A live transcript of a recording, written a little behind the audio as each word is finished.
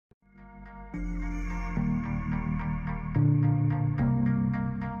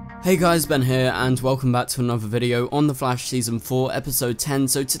Hey guys, Ben here and welcome back to another video on The Flash Season 4 Episode 10.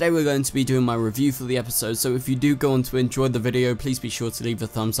 So today we're going to be doing my review for the episode, so if you do go on to enjoy the video, please be sure to leave a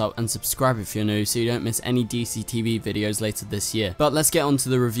thumbs up and subscribe if you're new so you don't miss any DC TV videos later this year. But let's get on to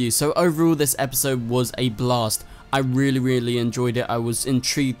the review. So overall this episode was a blast. I really enjoyed it. I was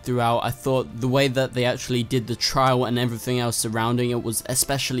intrigued throughout. I thought the way that they actually did the trial and everything else surrounding it was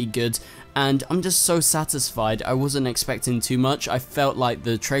especially good, and I'm just so satisfied. I wasn't expecting too much. I felt like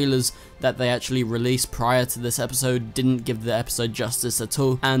the trailers that they actually released prior to this episode didn't give the episode justice at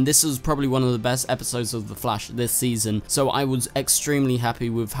all, and this was probably one of the best episodes of The Flash this season, so I was extremely happy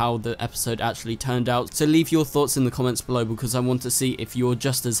with how the episode actually turned out. So leave your thoughts in the comments below because I want to see if you're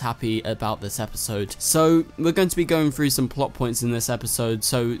just as happy about this episode. So we're going to be going through some plot points in this episode,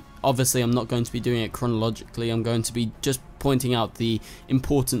 so obviously I'm not going to be doing it chronologically. I'm going to be just pointing out the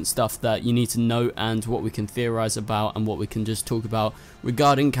important stuff that you need to know and what we can theorize about and what we can just talk about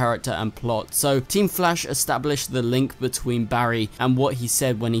regarding character and plot. So Team Flash established the link between Barry and what he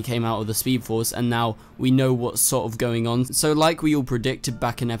said when he came out of the Speed Force, and now we know what's sort of going on. So like we all predicted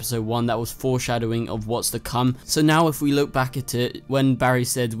back in episode 1, that was foreshadowing of what's to come. So now if we look back at it, when Barry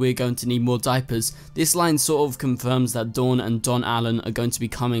said we're going to need more diapers, this line sort of confirms that Dawn and Don Allen are going to be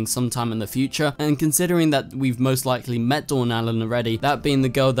coming sometime in the future, and considering that we've most likely met Dawn Allen already, that being the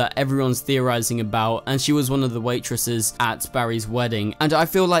girl that everyone's theorizing about, and she was one of the waitresses at Barry's wedding, and I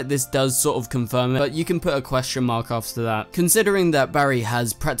feel like this does sort of confirm it, but you can put a question mark after that. Considering that Barry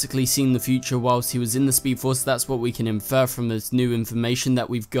has practically seen the future whilst he was in the Speed Force, that's what we can infer from this new information that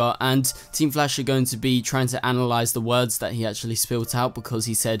we've got, and Team Flash are going to be trying to analyze the words that he actually spilt out, because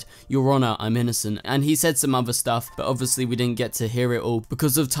he said, "Your Honor, I'm innocent," and he said some other stuff, but obviously we didn't get to hear it all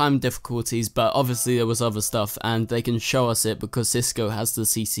because of time difficulties, but obviously there was other stuff and they can show us it because Cisco has the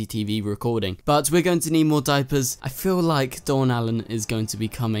CCTV recording. But we're going to need more diapers. I feel like Dawn Allen is going to be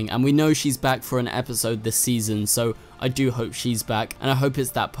coming, and we know she's back for an episode this season, so I do hope she's back, and I hope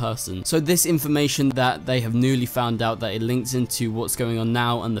it's that person. So this information that they have newly found out, that it links into what's going on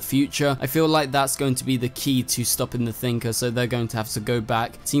now and the future, I feel like that's going to be the key to stopping the Thinker, so they're going to have to go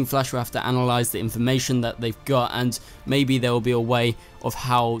back. Team Flash will have to analyze the information that they've got, and maybe there will be a way of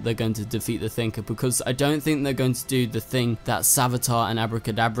how they're going to defeat the Thinker, because I don't think they're going to do the thing that Savitar and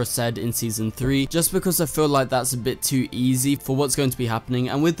Abracadabra said in season 3, just because I feel like that's a bit too easy for what's going to be happening,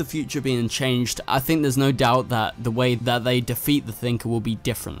 and with the future being changed, I think there's no doubt that the way that they defeat the Thinker will be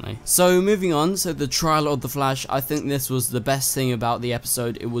differently. So moving on, so the trial of the Flash, I think this was the best thing about the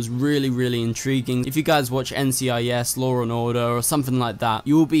episode. It was really intriguing. If you guys watch NCIS, Law and Order, or something like that,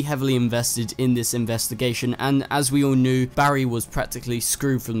 you will be heavily invested in this investigation, and as we all knew, Barry was practically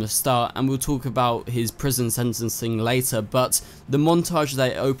screwed from the start, and we'll talk about his prison sentencing later, but the montage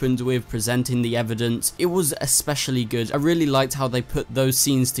they opened with presenting the evidence, it was especially good. I really liked how they put those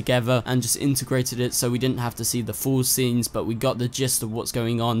scenes together and just integrated it so we didn't have to see the full scenes, but we got the gist of what's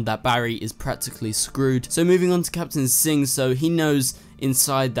going on, that Barry is practically screwed. So moving on to Captain Singh, so he knows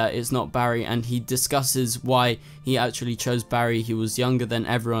inside that it's not Barry, and he discusses why he actually chose Barry. He was younger than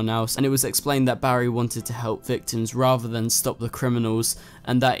everyone else, and it was explained that Barry wanted to help victims rather than stop the criminals,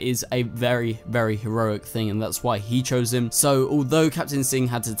 and that is a very heroic thing, and that's why he chose him. So although Captain Singh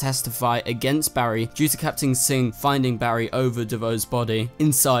had to testify against Barry due to Captain Singh finding Barry over DeVoe's body,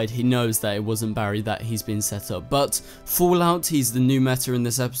 inside he knows that it wasn't Barry that he's been set up. But Fallout, he's the new meta in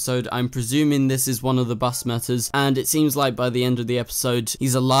this episode. I'm presuming this is one of the bus metas, and it seems like by the end of the episode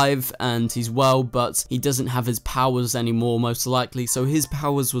he's alive and he's well, but he doesn't have his powers anymore most likely, so his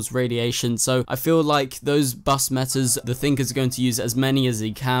powers was radiation. So I feel like those bus metas, the Thinker's going to use as many as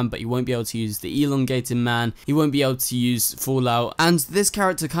he can, but he won't be able to use the elongated man, he won't be able to use Fallout. And this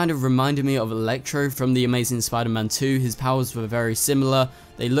character kind of reminded me of Electro from the Amazing Spider-Man 2. His powers were very similar.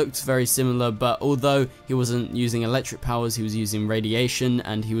 They looked very similar, but although he wasn't using electric powers, he was using radiation,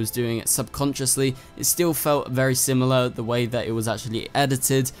 and he was doing it subconsciously, it still felt very similar, the way that it was actually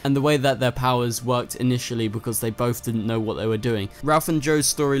edited, and the way that their powers worked initially, because they both didn't know what they were doing. Ralph and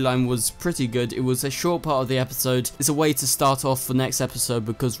Joe's storyline was pretty good. It was a short part of the episode. It's a way to start off the next episode,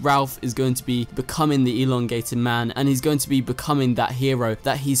 because Ralph is going to be becoming the elongated man, and he's going to be becoming that hero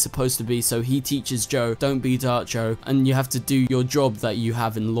that he's supposed to be. So he teaches Joe, don't be Dark Joe, and you have to do your job that you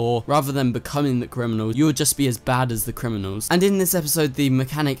have in law, rather than becoming the criminal. You'll just be as bad as the criminals. And in this episode, the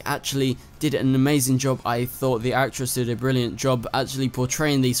mechanic actually did an amazing job. I thought the actress did a brilliant job actually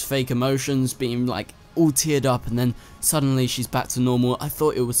portraying these fake emotions, being like all teared up, and then suddenly she's back to normal. I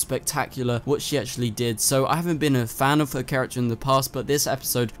thought it was spectacular what she actually did. So I haven't been a fan of her character in the past, but this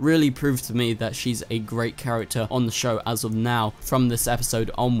episode really proved to me that she's a great character on the show as of now, from this episode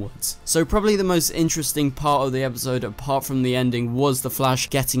onwards. So probably the most interesting part of the episode, apart from the ending, was the Flash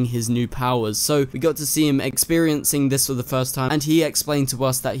getting his new powers. So we got to see him experiencing this for the first time, and he explained to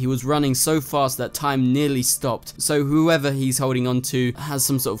us that he was running so fast that time nearly stopped. So whoever he's holding on to has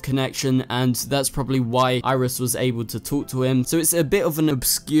some sort of connection, and that's probably why Iris was able to talk to him. So it's a bit of an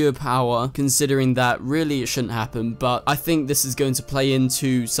obscure power, considering that really it shouldn't happen, but I think this is going to play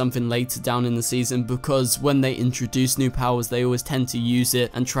into something later down in the season, because when they introduce new powers they always tend to use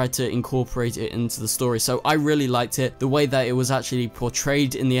it and try to incorporate it into the story. So I really liked it. The way that it was actually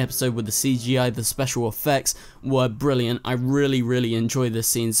portrayed in the episode with the CGI, the special effects were brilliant. I really enjoyed this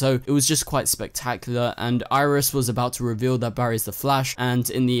scene. So it was just quite spectacular, and Iris was about to reveal that Barry's the Flash, and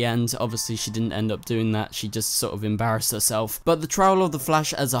in the end obviously she didn't end up doing that. She just sort of embarrassed herself. But the trial of the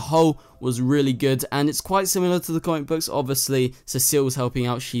Flash as a whole was really good, and it's quite similar to the comic books. Obviously Cecile was helping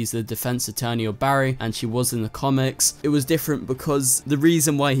out, she's the defense attorney of Barry, and she was in the comics. It was different because the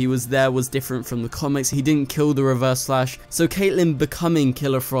reason why he was there was different from the comics. He didn't kill the Reverse Flash, so Caitlin becoming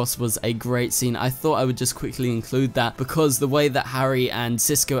Killer Frost was a great scene. I thought I would just quickly include that because the way that Harry and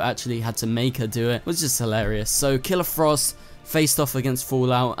Cisco actually had to make her do it was just hilarious. So Killer Frost faced off against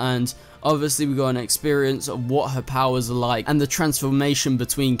Fallout, and obviously we got an experience of what her powers are like and the transformation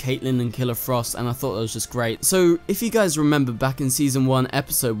between Caitlin and Killer Frost, and I thought that was just great. So if you guys remember back in season 1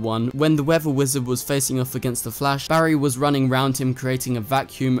 episode 1, when the Weather Wizard was facing off against the Flash, Barry was running around him creating a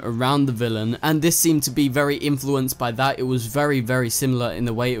vacuum around the villain, and this seemed to be very influenced by that. It was very similar in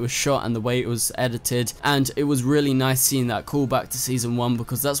the way it was shot and the way it was edited, and it was really nice seeing that callback to season 1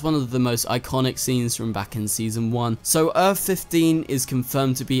 because that's one of the most iconic scenes from back in season 1. So Earth 15 is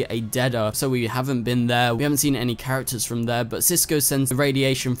confirmed to be a dead Earth, so we haven't been there, we haven't seen any characters from there, but Cisco sends the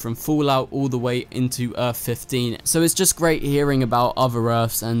radiation from Fallout all the way into Earth 15. So it's just great hearing about other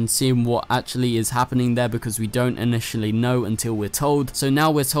Earths and seeing what actually is happening there, because we don't initially know until we're told. So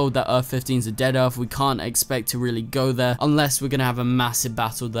now we're told that Earth 15 is a dead Earth. We can't expect to really go there unless we're going to have a massive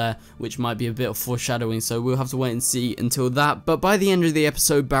battle there, which might be a bit of foreshadowing, so we'll have to wait and see until that. But by the end of the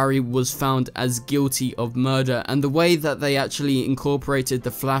episode, Barry was found as guilty of murder, and the way that they actually incorporated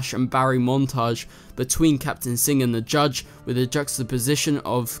the Flash and Barry montage between Captain Singh and the judge, with a juxtaposition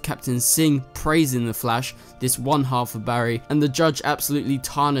of Captain Singh praising the Flash, this one half of Barry, and the judge absolutely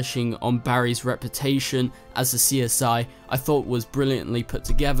tarnishing on Barry's reputation as a CSI, I thought was brilliantly put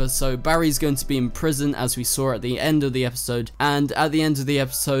together. So Barry's going to be in prison, as we saw at the end of the episode, and at the end of the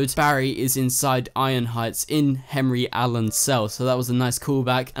episode Barry is inside Iron Heights in Henry Allen's cell. So that was a nice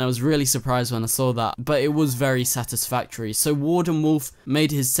callback, and I was really surprised when I saw that, but it was very satisfactory. So Warden Wolf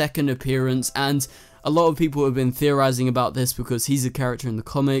made his second appearance, and a lot of people have been theorizing about this because he's a character in the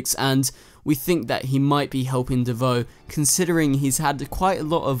comics, and we think that he might be helping DeVoe, considering he's had quite a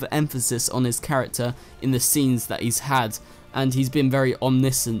lot of emphasis on his character in the scenes that he's had, and he's been very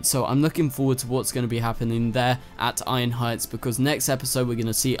omniscient. So I'm looking forward to what's going to be happening there at Iron Heights, because next episode we're going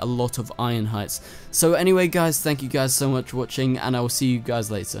to see a lot of Iron Heights. So anyway guys, thank you guys so much for watching, and I will see you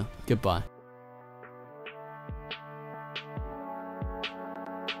guys later. Goodbye.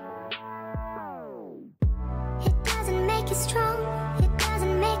 Strong, it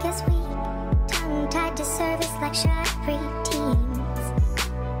doesn't make us weak. Tongue tied to service like shy free.